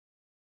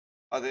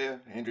Hi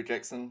there, Andrew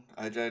Jackson,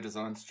 AJ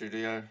Design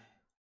Studio,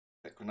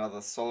 back with another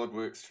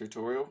Solidworks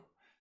tutorial.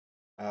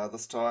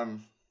 This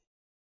time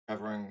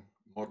covering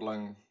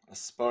modelling a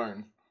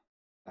spoon.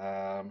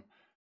 I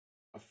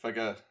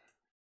figure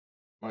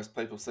most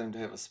people seem to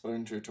have a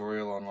spoon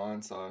tutorial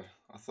online, so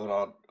I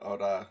thought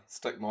I'd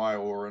stick my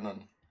oar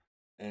in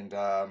and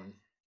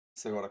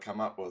see what I come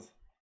up with.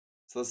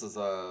 So this is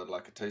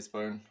like a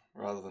teaspoon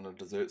rather than a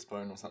dessert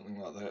spoon or something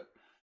like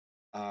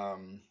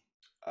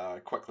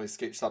that. Quickly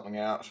sketch something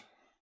out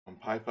on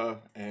paper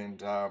and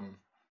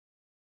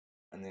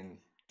then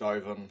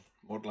dove in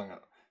modelling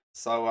it.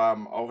 So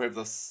I'll have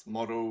this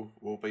model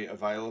will be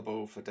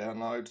available for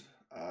download.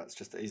 It's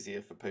just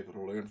easier for people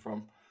to learn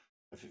from.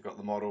 If you've got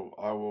the model,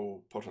 I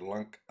will put a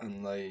link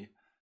in the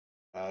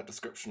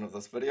description of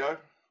this video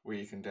where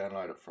you can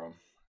download it from.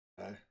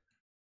 Okay.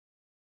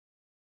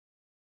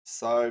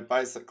 So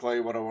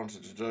basically what I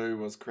wanted to do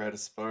was create a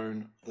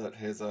spoon that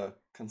has a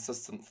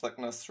consistent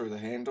thickness through the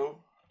handle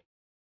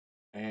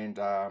and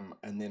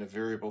then a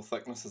variable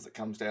thickness as it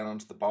comes down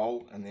into the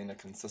bowl, and then a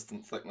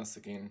consistent thickness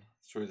again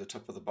through the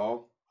tip of the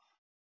bowl.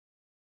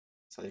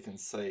 So you can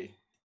see,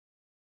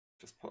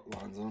 just put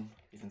lines on,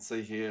 you can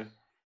see here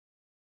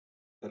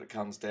that it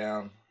comes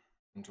down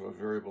into a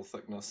variable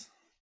thickness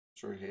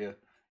through here.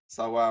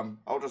 So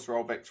I'll just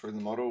roll back through the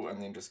model and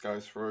then just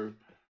go through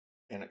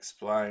and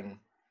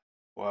explain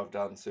why I've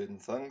done certain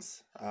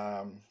things.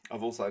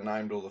 I've also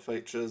named all the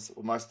features,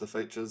 or most of the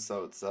features,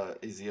 so it's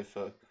easier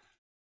for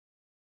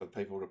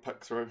people to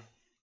pick through.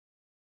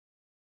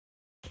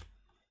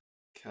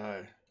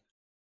 Okay,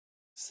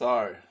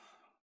 so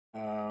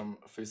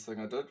first thing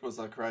I did was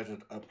I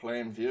created a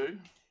plan view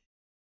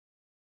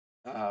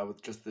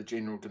with just the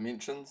general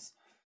dimensions.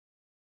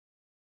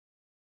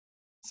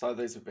 So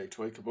these would be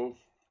tweakable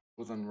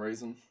within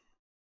reason.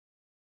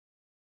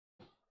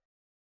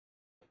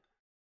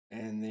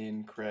 And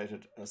then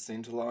created a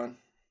center line.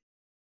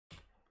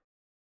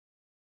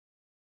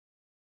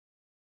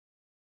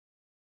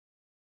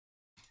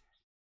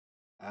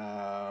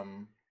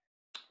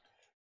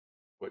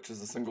 Which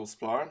is a single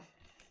spline.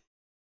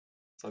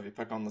 So if you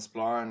pick on the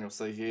spline, you'll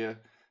see here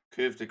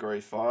curve degree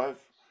 5.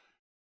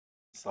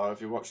 So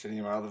if you watched any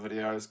of my other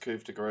videos,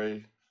 curve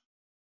degree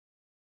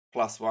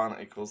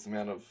 +1 equals the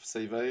amount of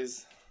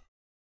CVs.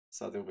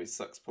 So there'll be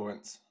 6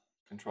 points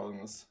controlling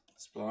this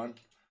spline.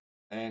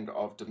 And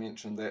I've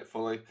dimensioned that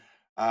fully.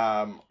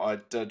 I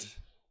did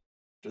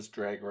just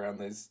drag around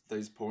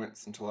these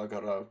points until I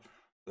got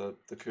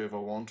the curve I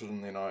wanted,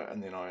 and then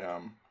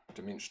I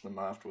dimensioned them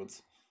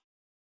afterwards.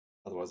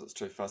 Otherwise it's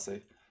too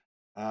fussy.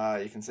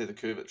 You can see the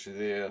curvature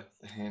there,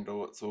 the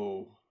handle,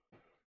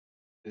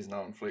 there's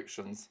no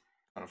inflections,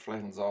 kind of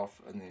flattens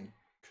off and then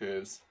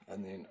curves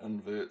and then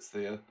inverts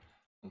there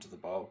into the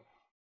bowl.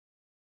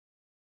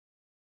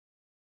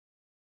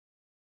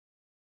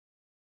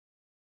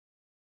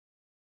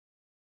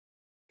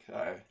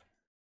 Okay,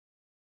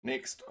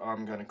 next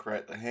I'm going to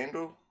create the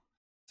handle.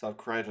 So I've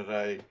created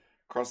a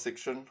cross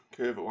section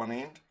curve at one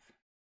end,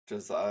 which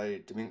is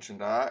a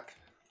dimensioned arc,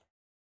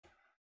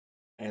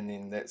 and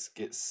then that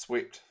gets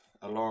swept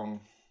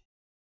along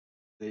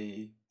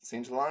the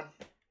center line,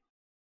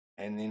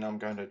 and then I'm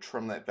going to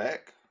trim that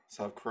back.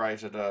 So I've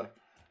created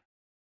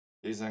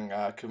using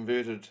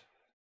converted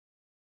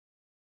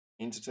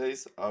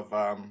entities. I've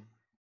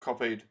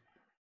copied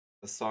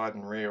the side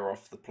and rear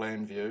off the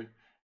plan view,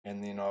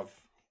 and then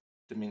I've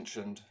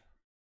dimensioned.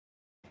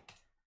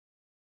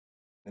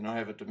 Then I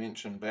have a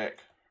dimension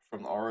back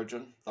from the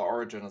origin. The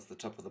origin is the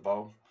tip of the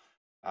bowl,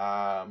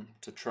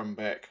 to trim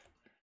back,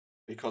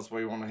 because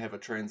we want to have a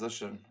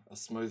transition, a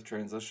smooth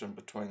transition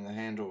between the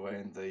handle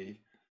and the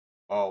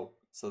bowl.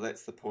 So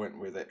that's the point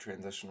where that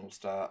transition will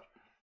start.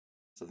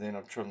 So then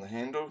I've trimmed the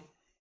handle.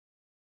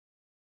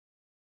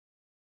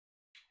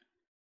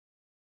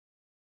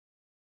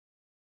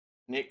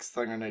 Next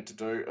thing I need to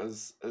do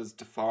is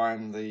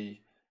define the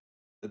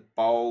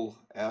bowl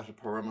outer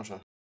perimeter.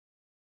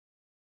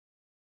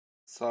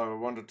 So I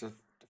wanted to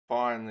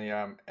define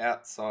the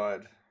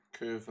outside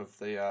curve of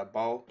the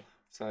bowl.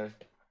 So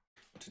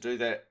to do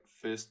that,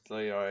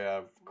 firstly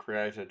I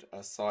created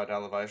a side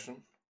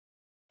elevation,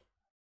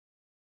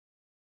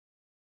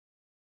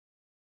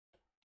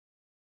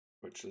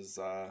 which is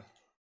the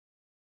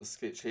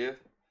sketch here.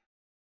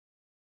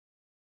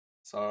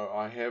 So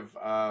I have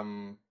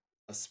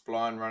a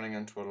spline running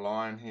into a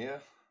line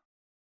here,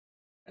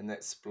 and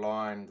that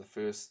spline, the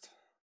first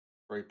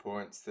 3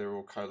 points, they're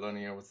all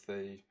collinear with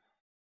the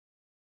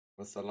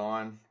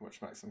line,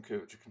 which makes them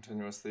curvature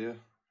continuous there,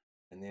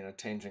 and then a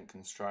tangent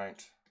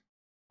constraint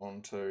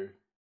onto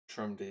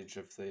trimmed edge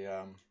of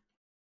the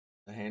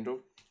handle.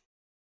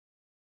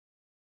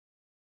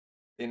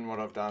 Then what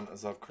I've done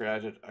is I've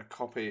created a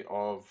copy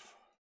of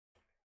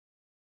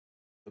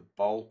the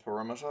bowl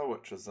perimeter,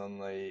 which is in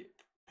the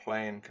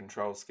plan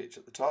control sketch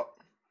at the top,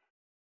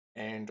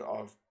 and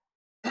I've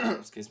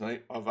excuse me,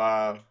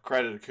 I've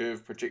created a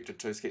curve, projected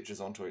 2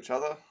 sketches onto each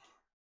other,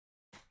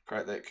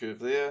 create that curve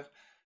there,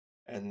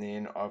 and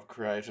then I've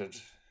created,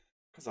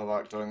 because I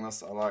like doing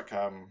this, I like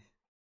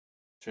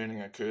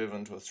turning a curve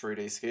into a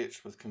 3D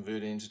sketch with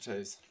convert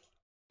entities.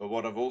 But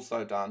what I've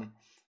also done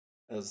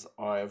is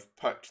I've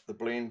picked the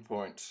blend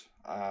point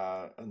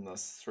in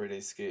this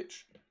 3D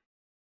sketch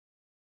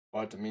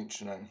by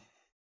dimensioning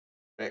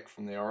back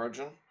from the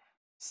origin.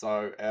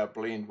 So our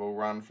blend will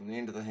run from the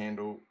end of the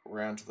handle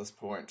around to this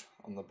point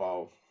on the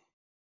bowl.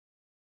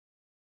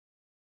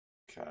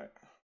 Okay,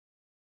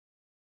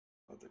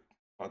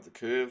 hide the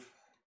curve.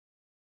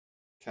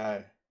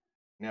 Okay,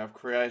 now I've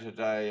created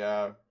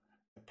a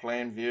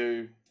plan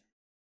view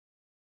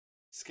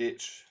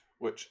sketch,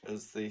 which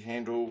is the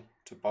handle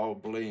to bowl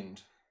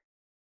blend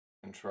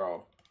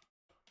control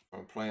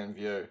from plan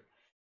view.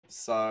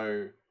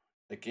 So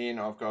again,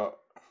 I've got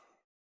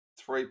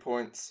 3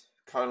 points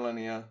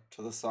collinear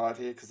to the side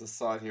here, because the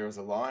side here is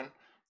a line,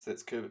 so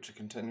that's curvature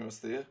continuous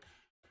there.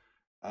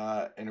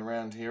 And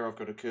around here I've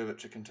got a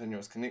curvature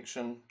continuous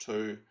connection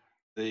to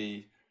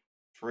the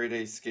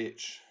 3D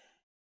sketch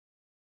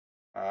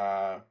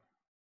that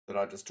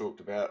I just talked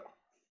about.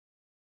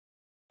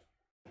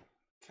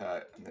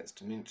 Okay, and that's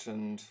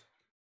dimensioned.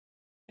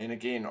 And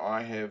again,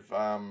 I have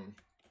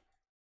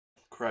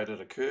created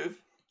a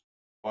curve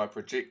by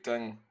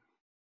projecting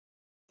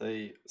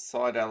the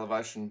side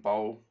elevation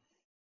bowl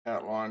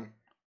outline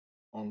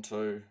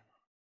onto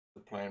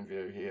the plan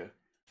view here,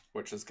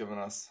 which has given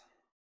us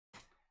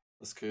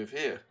this curve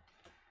here.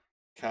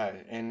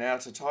 Okay, and now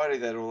to tidy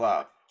that all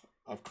up,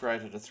 I've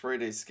created a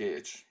 3D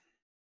sketch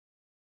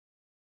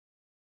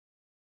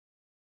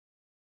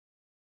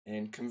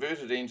and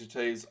converted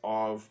entities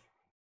of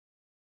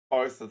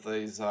both of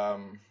these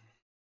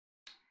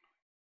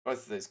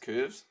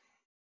curves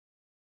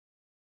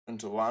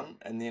into one,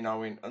 and then I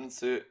went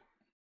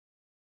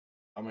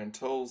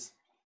tools,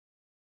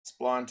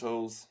 spline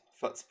tools,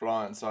 fit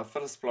spline. So I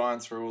fit a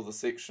spline through all the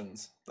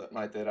sections that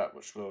made that up,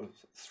 which were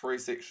 3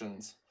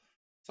 sections.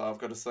 So I've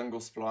got a single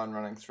spline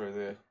running through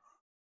there.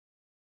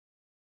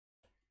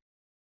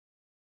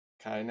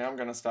 Okay, now I'm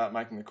going to start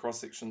making the cross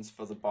sections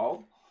for the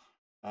bowl.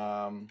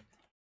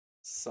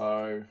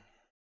 So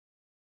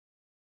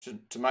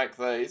to make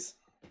these,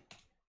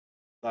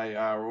 they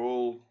are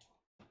all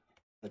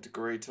a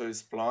degree 2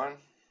 spline.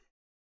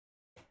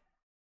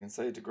 You can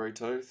see degree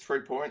 2, 3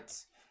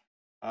 points.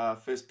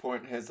 First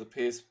point has a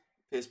pierce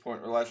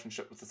point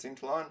relationship with the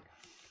center line,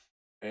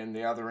 and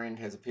the other end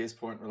has a pierce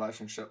point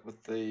relationship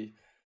with the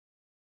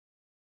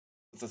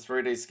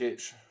 3D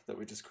sketch that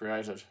we just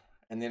created.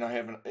 And then I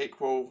have an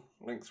equal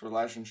length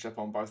relationship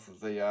on both of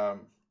the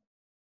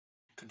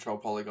control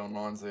polygon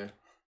lines there.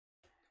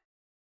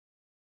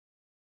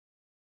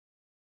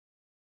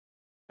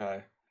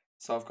 Okay,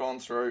 so I've gone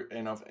through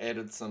and I've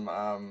added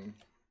some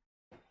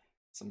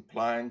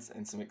planes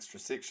and some extra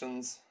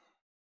sections.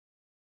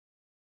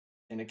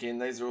 And again,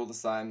 these are all the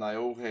same. They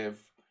all have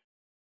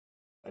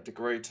a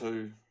degree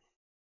 2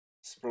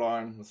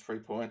 spline with 3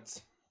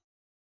 points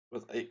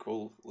with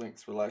equal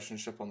length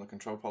relationship on the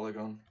control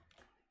polygon.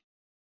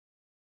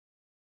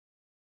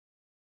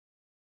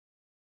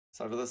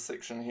 So for this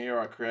section here,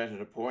 I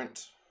created a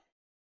point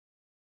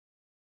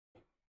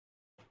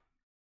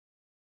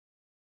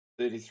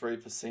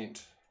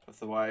 33% of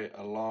the way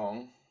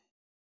along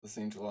the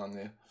center line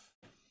there.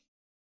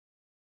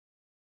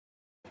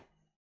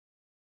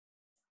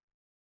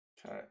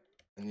 Okay,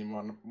 and then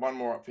one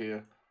more up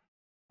here.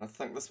 I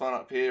think this one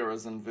up here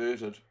is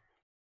inverted.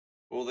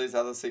 All these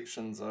other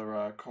sections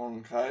are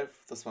concave.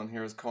 This one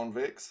here is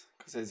convex,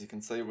 because as you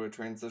can see, we're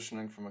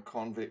transitioning from a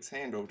convex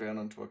handle down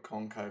into a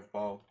concave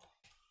bowl.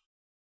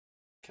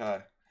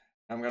 Okay,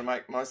 I'm going to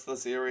make most of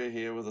this area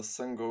here with a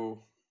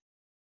single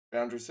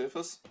boundary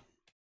surface,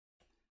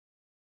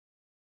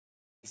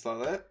 just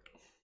like that.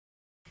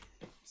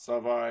 So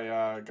if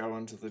I go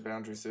into the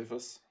boundary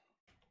surface,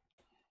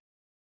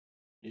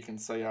 you can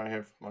see I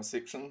have my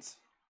sections,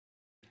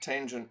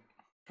 tangent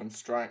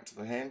constraint to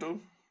the handle,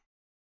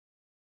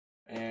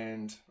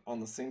 and on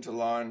the center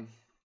line,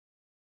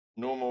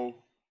 normal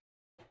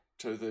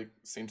to the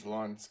center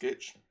line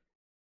sketch.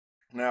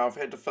 Now I've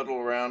had to fiddle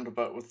around a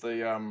bit with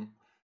the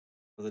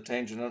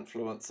tangent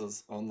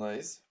influences on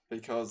these,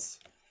 because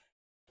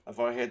if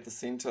I had the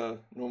center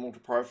normal to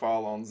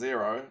profile on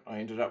 0, I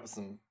ended up with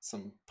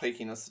some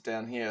peakiness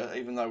down here,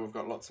 even though we've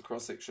got lots of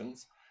cross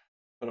sections.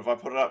 But if I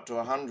put it up to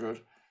 100,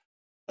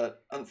 it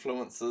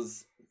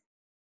influences,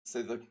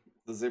 see the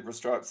zebra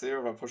stripes there.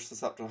 If I push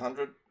this up to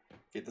 100,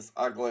 get this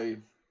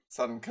ugly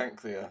sudden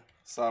kink there.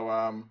 So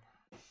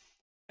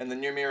and the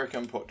numeric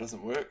input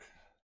doesn't work,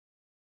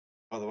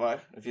 by the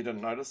way, if you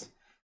didn't notice.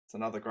 It's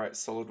another great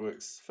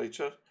Solidworks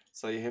feature.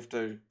 So you have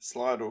to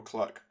slide or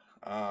click.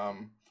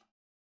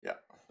 Yeah,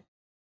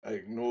 it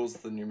ignores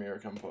the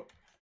numeric input.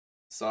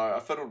 So I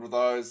fiddled with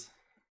those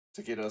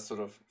to get a sort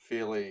of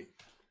fairly,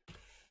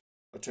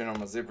 I turn on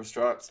my zebra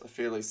stripes, a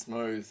fairly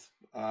smooth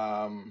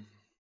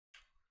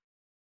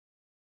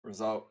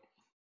result.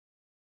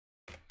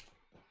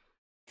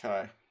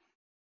 Okay.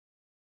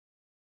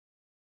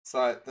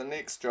 So the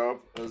next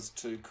job is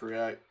to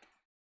create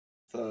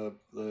the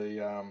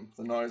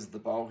nose of the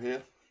bowl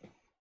here.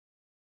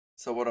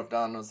 So what I've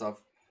done is I've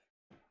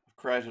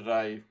created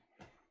a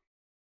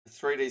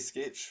 3D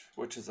sketch,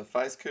 which is a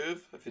face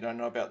curve. If you don't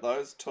know about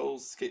those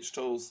tools, sketch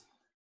tools,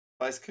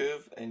 face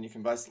curve, and you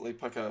can basically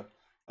pick a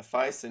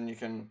face and you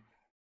can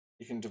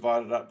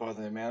divide it up by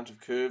the amount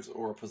of curves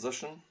or a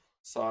position.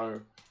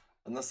 So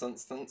in this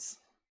instance,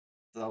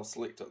 I'll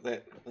select it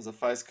that as a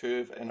face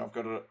curve, and I've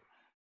got a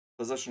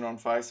position on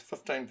face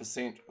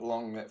 15%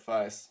 along that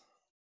face.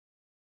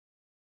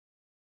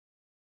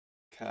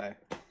 Okay,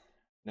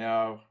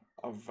 now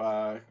I'm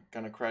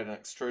going to create an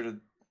extruded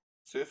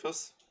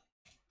surface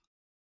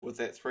with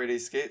that 3D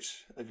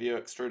sketch. If you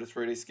extrude a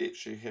 3D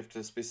sketch, you have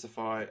to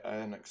specify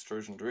an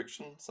extrusion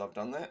direction, so I've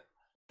done that.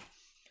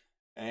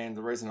 And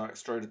the reason I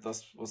extruded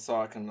this was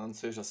so I can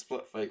insert a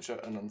split feature,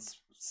 and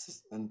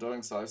in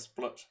doing so,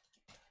 split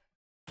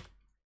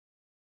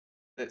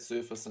that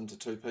surface into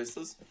two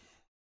pieces.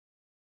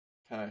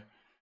 Okay,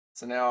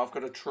 so now I've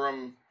got to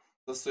trim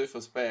the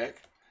surface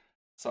back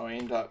so I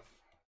end up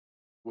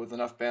with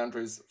enough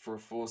boundaries for a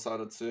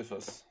four-sided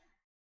surface.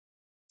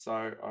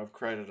 So I've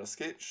created a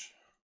sketch,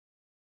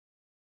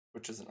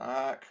 which is an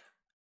arc,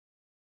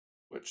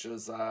 which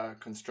is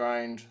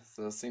constrained.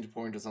 The center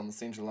point is on the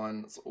center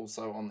line. It's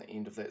also on the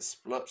end of that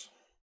split,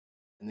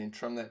 and then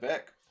trim that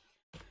back.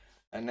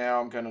 And now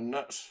I'm going to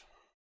knit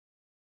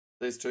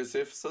these two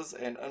surfaces,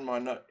 and in my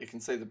knit you can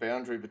see the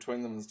boundary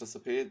between them has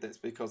disappeared. That's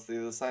because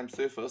they're the same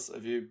surface.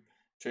 If you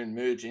turn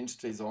merge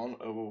entities on,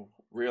 it will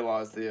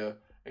realize they're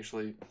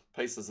actually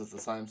pieces of the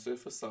same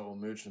surface, so it will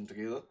merge them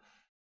together.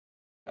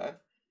 Okay,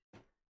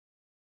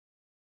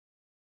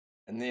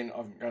 and then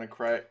I'm going to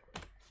create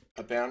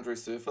a boundary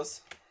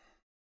surface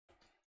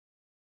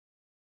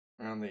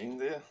around the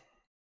end there.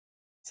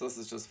 So this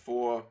is just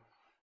four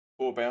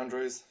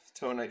boundaries,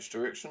 two in each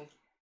direction,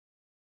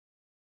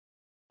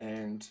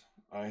 and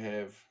I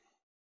have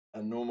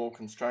a normal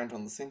constraint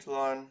on the center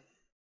line,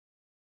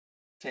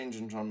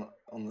 tangent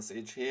on this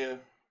edge here,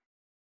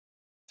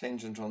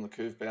 tangent on the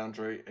curved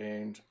boundary,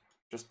 and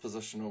just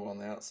positional on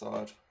the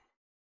outside.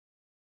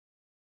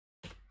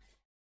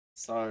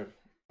 So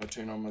I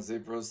turn on my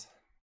zebras.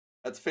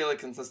 It's fairly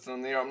consistent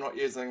in there. I'm not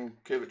using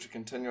curvature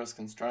continuous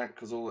constraint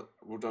because all it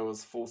will do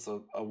is force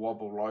a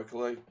wobble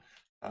locally.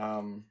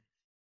 Yeah,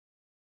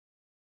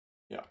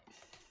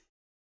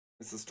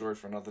 it's a story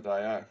for another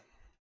day, eh?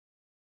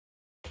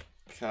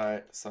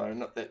 Okay, so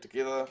knit that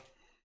together.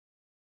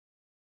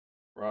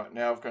 Right,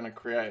 now I'm going to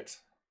create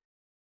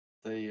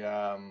the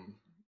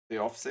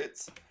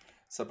offsets.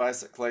 So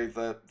basically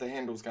the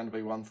handle is going to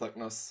be one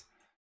thickness,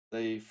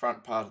 the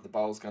front part of the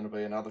bowl is going to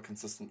be another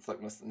consistent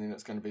thickness, and then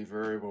it's going to be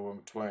variable in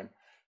between.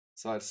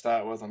 So to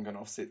start with, I'm going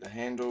to offset the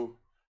handle,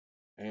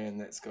 and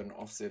that's got an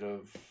offset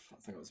of, I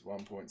think it was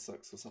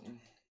 1.6 or something,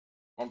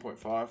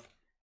 1.5,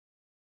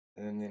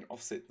 and then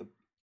offset the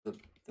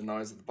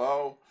nose of the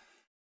bowl,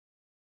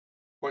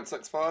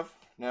 0.65.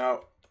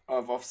 Now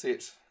I've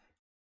offset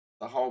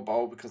the whole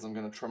bowl because I'm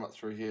going to trim it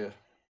through here.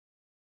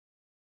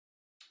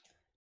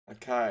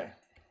 Okay,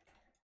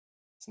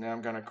 so now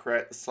I'm going to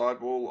create the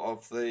sidewall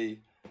of the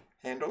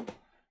handle.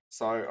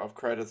 So I've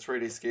created a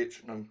 3D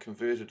sketch and I've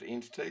converted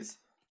entities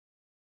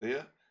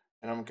there,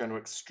 and I'm going to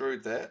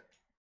extrude that.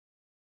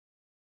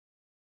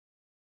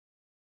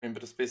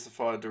 Remember to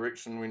specify a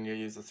direction when you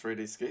use a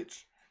 3D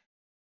sketch,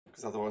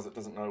 because otherwise it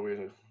doesn't know where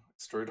to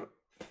extrude it.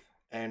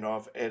 And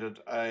I've added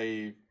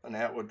an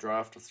outward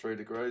draft of 3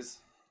 degrees,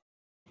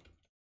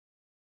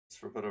 just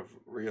for a bit of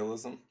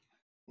realism.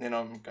 Then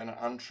I'm going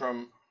to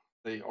untrim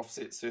the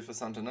offset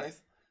surface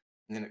underneath,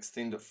 and then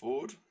extend it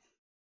forward.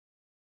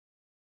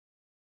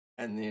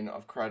 And then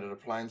I've created a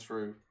plane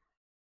through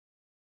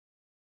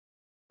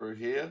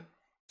here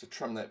to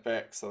trim that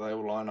back so they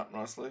all line up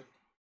nicely.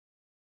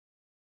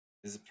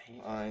 There's a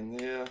plane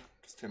there,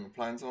 just turn my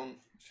planes on,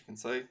 as you can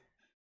see,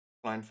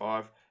 plane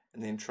 5,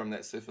 and then trim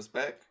that surface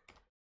back.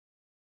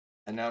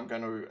 And now I'm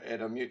going to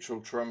add a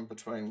mutual trim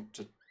between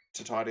to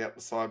tidy up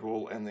the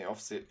sidewall and the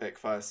offset back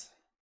face,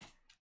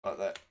 like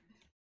that.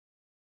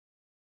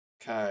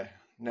 Okay,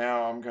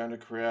 now I'm going to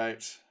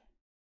create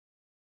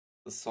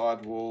the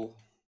sidewall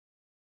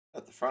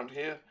at the front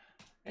here,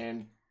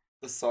 and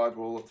the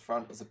sidewall at the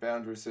front is a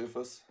boundary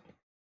surface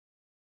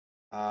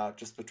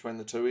just between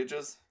the two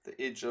edges, the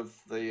edge of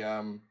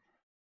the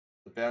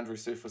boundary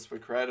surface we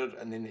created,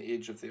 and then the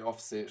edge of the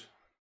offset.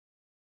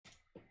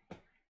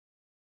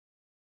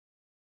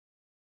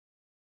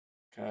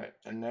 Okay,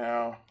 and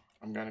now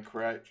I'm going to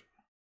create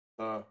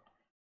the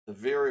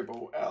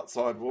variable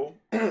outside wall.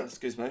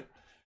 Excuse me.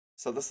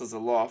 So this is a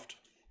loft.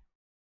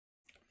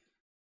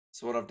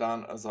 So what I've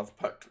done is I've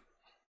picked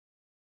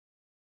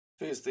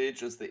first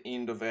edge is the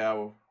end of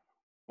our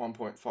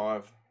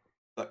 1.5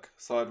 thick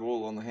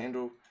sidewall on the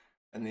handle,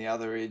 and the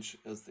other edge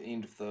is the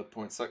end of the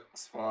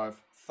 0.65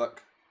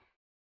 thick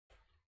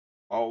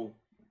bowl,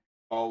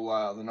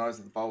 the nose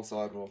of the bowl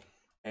sidewall.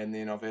 And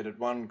then I've added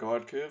one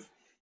guide curve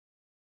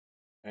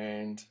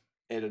and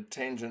added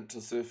tangent to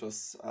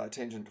surface,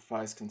 tangent to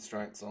face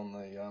constraints on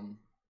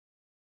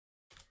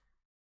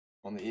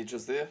the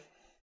edges there.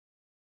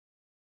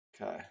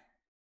 Okay,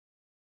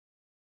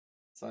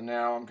 So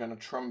now I'm going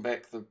to trim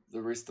back the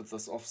rest of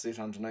this offset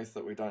underneath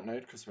that we don't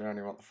need because we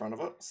only want the front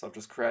of it. So I've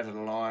just created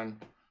a line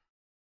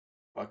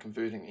by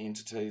converting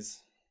entities.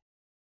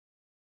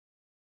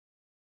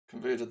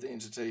 Converted the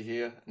entity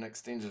here and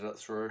extended it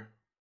through.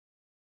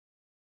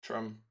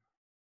 Trim.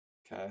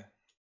 Okay.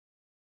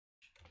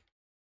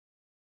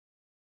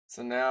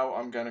 So now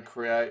I'm going to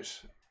create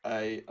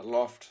a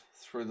loft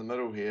through the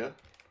middle here.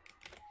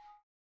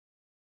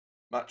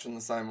 Much in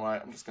the same way.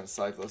 I'm just going to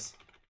save this.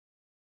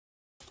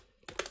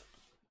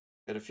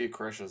 Had a few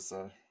crashes,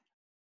 so.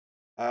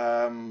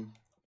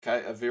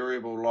 Okay, a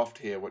variable loft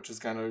here, which is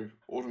going to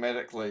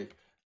automatically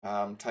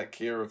take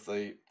care of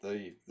the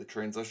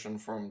transition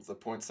from the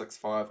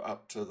 0.65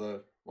 up to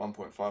the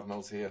 1.5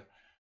 mils here.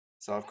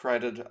 So I've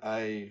created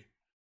a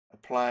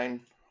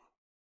plane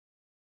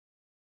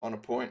on a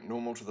point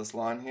normal to this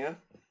line here,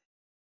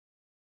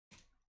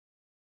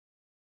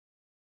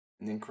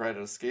 and then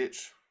created a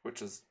sketch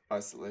which is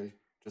basically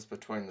just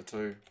between the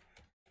two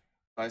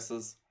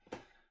faces,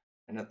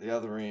 and at the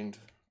other end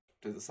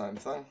do the same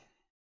thing.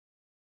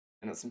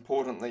 And it's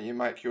important that you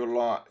make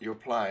your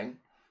plane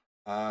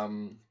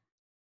on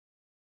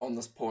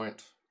this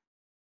point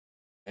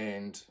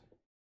and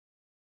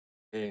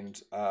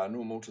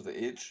normal to the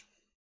edge,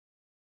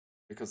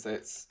 because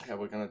that's how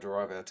we're going to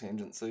derive our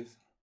tangencies.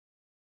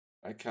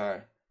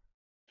 Okay,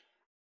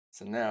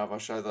 so now if I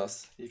show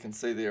this, you can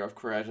see there I've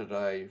created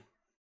a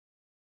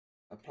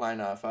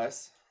planar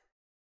face,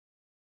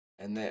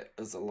 and that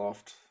is a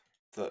loft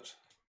that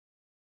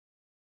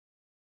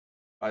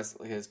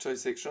basically has two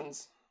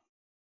sections,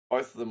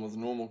 both of them with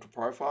normal to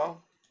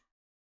profile,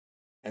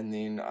 and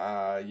then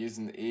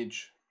using the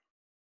edge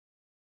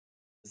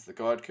as the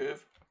guide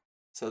curve.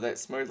 So that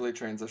smoothly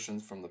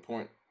transitions from the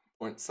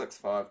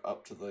 0.65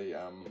 up to the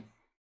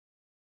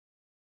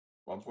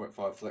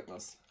 1.5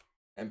 thickness.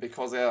 And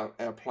because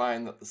our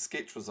plane that the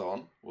sketch was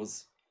on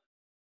was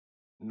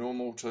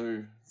normal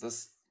to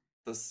this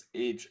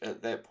edge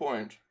at that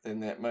point, then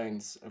that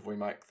means if we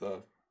make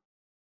the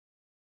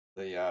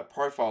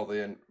profile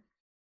there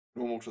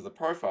normal to the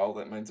profile,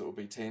 that means it will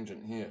be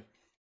tangent here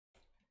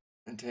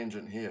and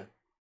tangent here,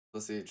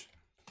 this edge.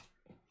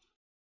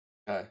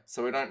 Okay,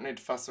 so we don't need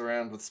to fuss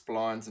around with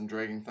splines and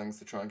dragging things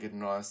to try and get a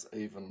nice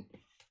even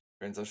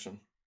transition.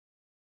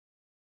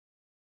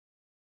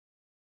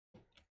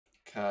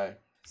 Okay,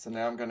 so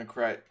now I'm going to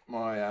create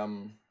my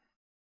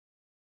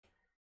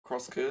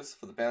cross curves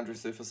for the boundary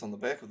surface on the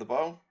back of the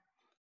bowl.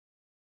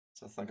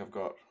 So I think I've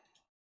got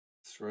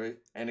 3,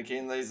 and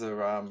again these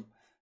are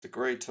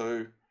degree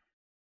 2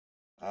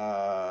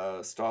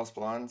 style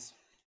splines.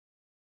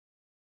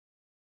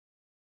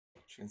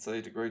 As you can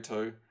see, degree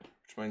 2,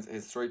 which means it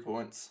has 3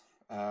 points.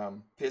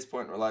 Pierce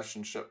point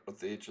relationship with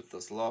the edge of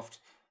this loft,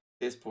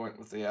 pierce point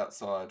with the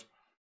outside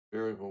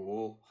variable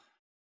wall,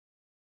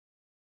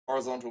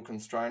 horizontal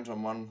constraint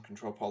on one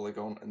control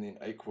polygon, and then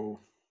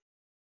equal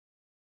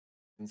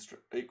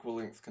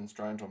length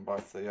constraint on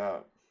both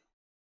the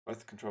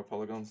control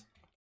polygons.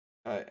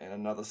 Okay, and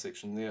another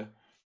section there.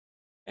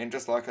 And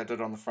just like I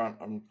did on the front,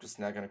 I'm just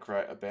now going to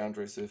create a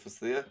boundary surface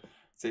there.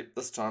 Except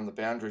this time the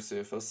boundary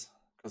surface,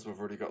 because we've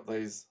already got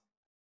these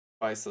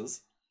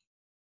faces,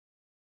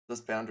 this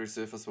boundary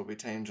surface will be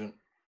tangent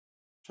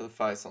to the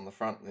face on the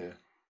front there.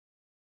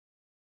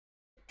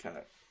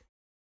 Okay.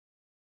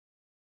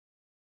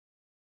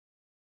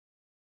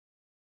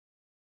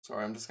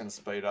 Sorry, I'm just going to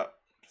speed up,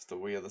 just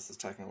aware this is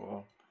taking a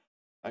while.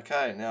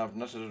 Okay, now I've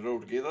knitted it all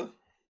together.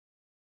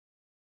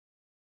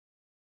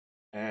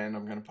 And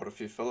I'm going to put a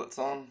few fillets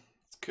on.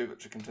 It's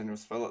curvature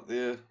continuous fillet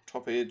there,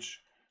 top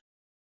edge,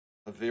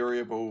 a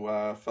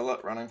variable fillet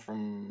running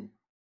from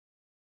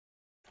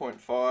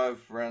 0.5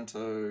 round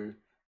to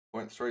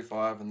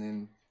 0.35 and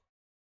then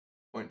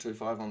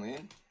 0.25 on the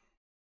end.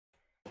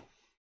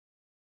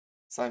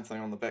 Same thing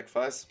on the back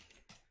face.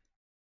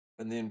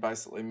 And then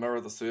basically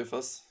mirror the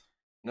surface,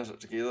 knit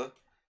it together,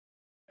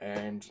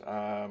 and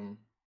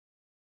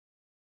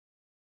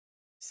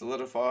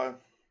solidify,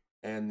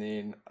 and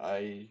then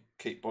a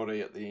keep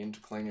body at the end to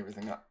clean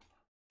everything up.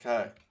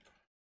 Okay,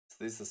 so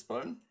there's the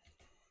spoon.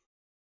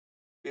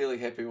 Fairly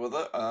happy with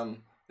it.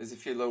 There's a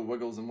few little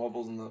wiggles and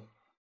wobbles in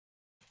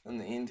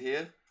the end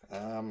here.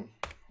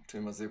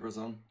 Turn my zebras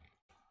on.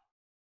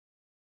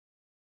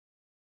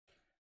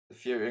 A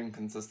few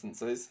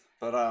inconsistencies,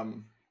 but I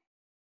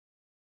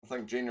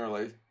think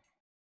generally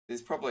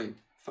there's probably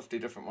 50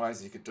 different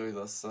ways you could do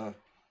this. So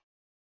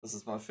this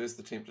is my first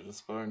attempt at a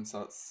spoon,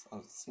 so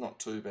it's not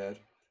too bad.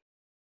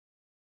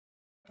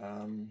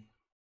 And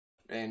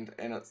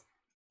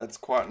it's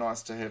quite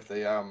nice to have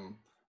the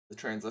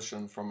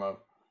transition from a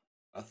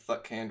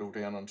thick handle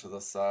down into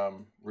this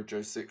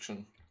reduced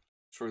section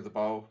through the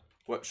bowl,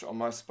 which on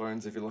most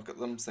spoons, if you look at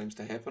them, seems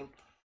to happen.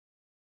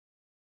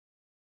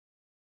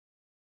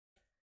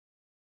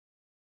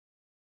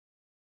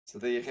 So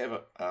there you have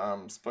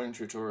it, spoon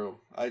tutorial,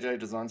 AJ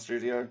Design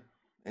Studio,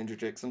 Andrew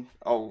Jackson.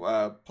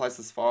 I'll place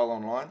this file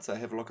online, so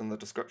have a look in the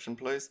description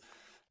please,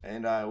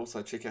 and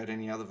also check out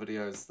any other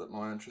videos that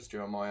might interest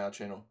you on my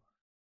channel.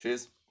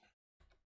 Cheers.